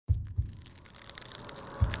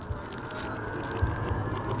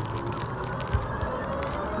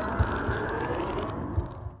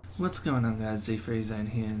What's going on, guys? Z3Zone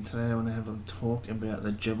here, and today I want to have a talk about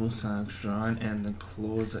the Jhebbal Sag shrine and the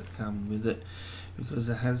claws that come with it, because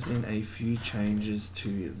there has been a few changes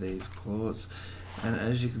to these claws. And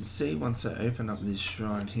as you can see, once I open up this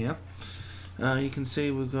shrine here, you can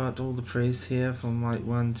see we've got all the priests here from like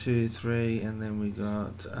 1, 2, 3, and then we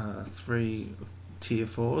got 3 tier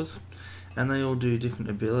 4s, and they all do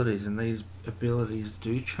different abilities, and these abilities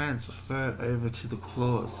do transfer over to the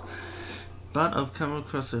claws. But I've come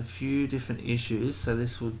across a few different issues, so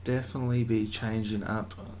this will definitely be changing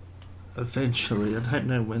up eventually. I don't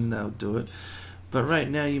know when they'll do it, but right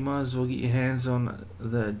now you might as well get your hands on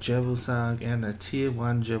the Jhebbal Sag and a tier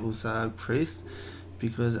 1 Jhebbal Sag priest,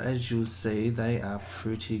 because as you'll see, they are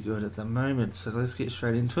pretty good at the moment. So let's get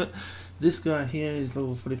straight into it. This guy here is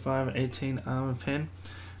level 45, 18 armor pen.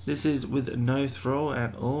 This is with no throw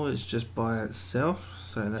at all, it's just by itself,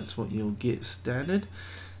 so that's what you'll get standard.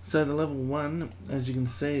 So the level 1, as you can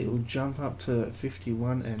see, it will jump up to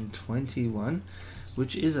 51 and 21,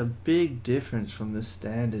 which is a big difference from the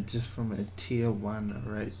standard, just from a tier 1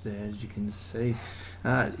 right there, as you can see.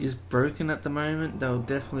 It is broken at the moment. They'll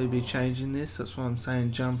definitely be changing this, that's why I'm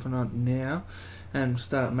saying jump on it now and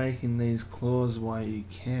start making these claws while you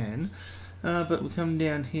can. But we come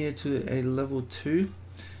down here to a level 2,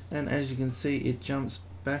 and as you can see, it jumps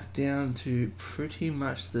back down to pretty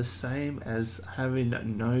much the same as having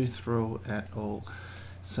no throw at all.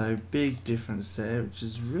 So big difference there, which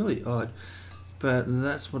is really odd, but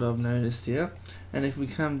that's what I've noticed here. And if we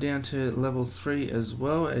come down to level 3 as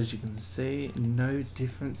well, as you can see, no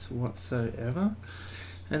difference whatsoever.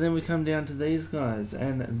 And then we come down to these guys,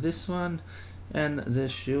 and this one and the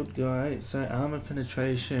shield guy, so armor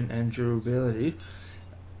penetration and durability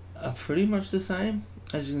are pretty much the same.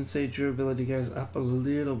 As you can see, durability goes up a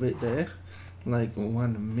little bit there, like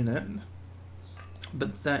 1 minute,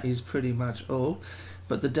 but that is pretty much all.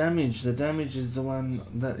 But the damage is the one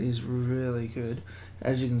that is really good.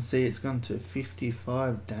 As you can see, it's gone to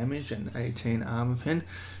 55 damage and 18 armor pen,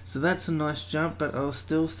 so that's a nice jump. But I'll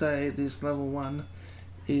still say this level 1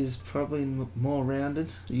 is probably more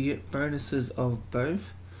rounded. You get bonuses of both.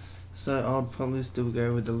 So I'd probably still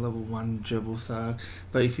go with the level 1 Jhebbal Sag,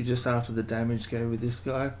 but if you're just after the damage, go with this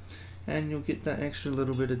guy and you'll get that extra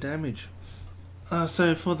little bit of damage.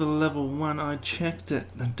 So for the level 1, I checked it,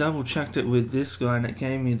 double checked it with this guy, and it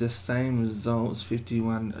gave me the same results,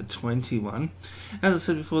 51-21. As I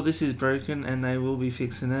said before, this is broken and they will be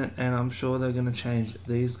fixing it, and I'm sure they're going to change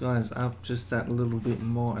these guys up just that little bit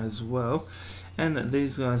more as well. And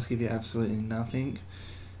these guys give you absolutely nothing.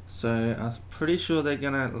 So I'm pretty sure they're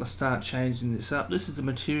going to start changing this up. This is the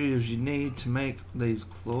materials you need to make these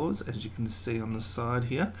claws, as you can see on the side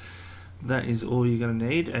here. That is all you're going to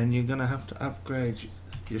need, and you're going to have to upgrade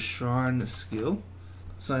your shrine skill.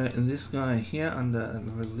 So in this guy here, under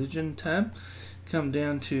the religion tab, come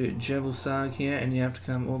down to Jhebbal Sag here, and you have to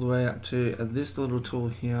come all the way up to this little tool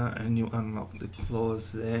here, and you unlock the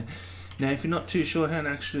claws there. Now if you're not too sure how to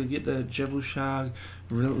actually get the Jhebbal Sag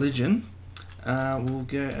religion, we'll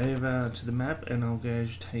go over to the map and I'll go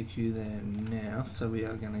take you there now. So we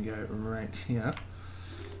are going to go right here.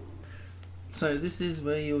 So this is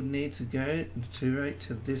where you'll need to go to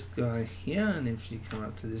this guy here, and if you come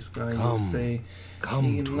up to this guy, you'll see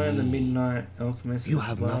you can learn the Midnight Alchemist. You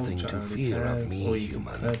have nothing to fear of me, or you can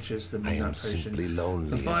purchase the Midnight Potion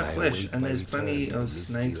for 5 flesh, and there's plenty of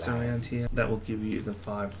snakes around here that will give you the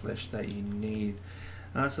 5 flesh that you need.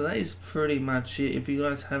 So that is pretty much it. If you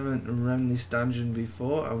guys haven't run this dungeon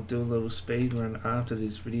before, I'll do a little speed run after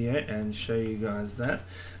this video and show you guys that.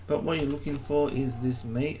 But what you're looking for is this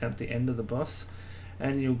meat at the end of the boss,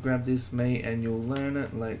 and you'll grab this meat and you'll learn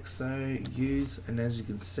it like so, use, and as you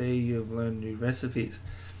can see, you've learned new recipes.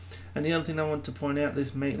 And the other thing I want to point out,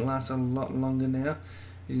 this meat lasts a lot longer now.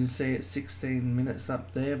 You can see it's 16 minutes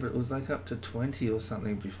up there, but it was like up to 20 or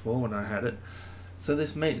something before when I had it. So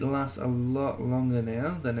this meat lasts a lot longer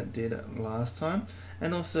now than it did last time.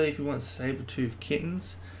 And also, if you want saber-tooth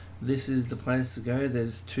kittens, this is the place to go.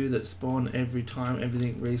 There's 2 that spawn every time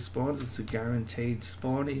everything respawns. It's a guaranteed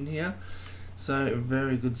spawn in here, so a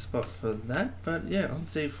very good spot for that. But yeah, on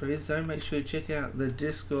Z3Zone, make sure you check out the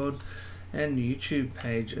Discord and YouTube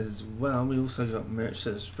page as well. We also got merch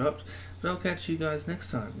that's dropped. But I'll catch you guys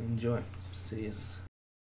next time. Enjoy. See yous.